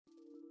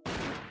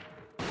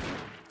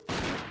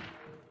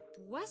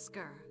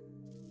Wesker!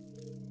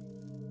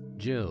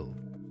 Jill,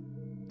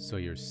 so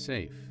you're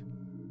safe.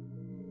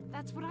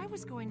 That's what I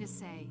was going to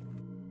say.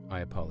 I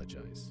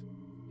apologize.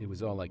 It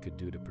was all I could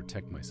do to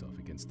protect myself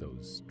against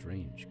those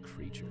strange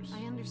creatures.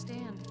 I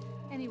understand.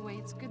 Anyway,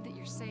 it's good that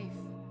you're safe.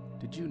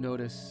 Did you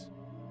notice?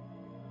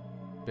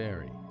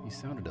 Barry, he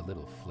sounded a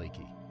little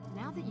flaky.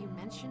 Now that you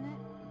mention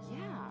it,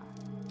 yeah.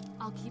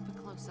 I'll keep a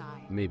close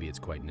eye. Maybe it's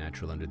quite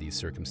natural under these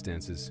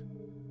circumstances.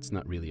 It's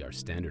not really our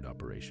standard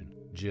operation.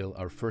 Jill,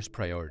 our first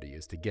priority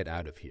is to get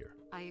out of here.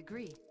 I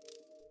agree.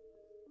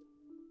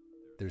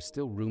 There's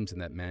still rooms in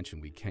that mansion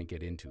we can't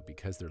get into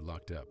because they're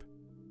locked up.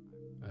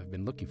 I've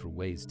been looking for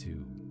ways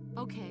to...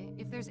 Okay,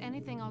 if there's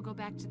anything, I'll go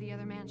back to the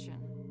other mansion.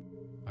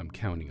 I'm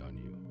counting on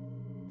you.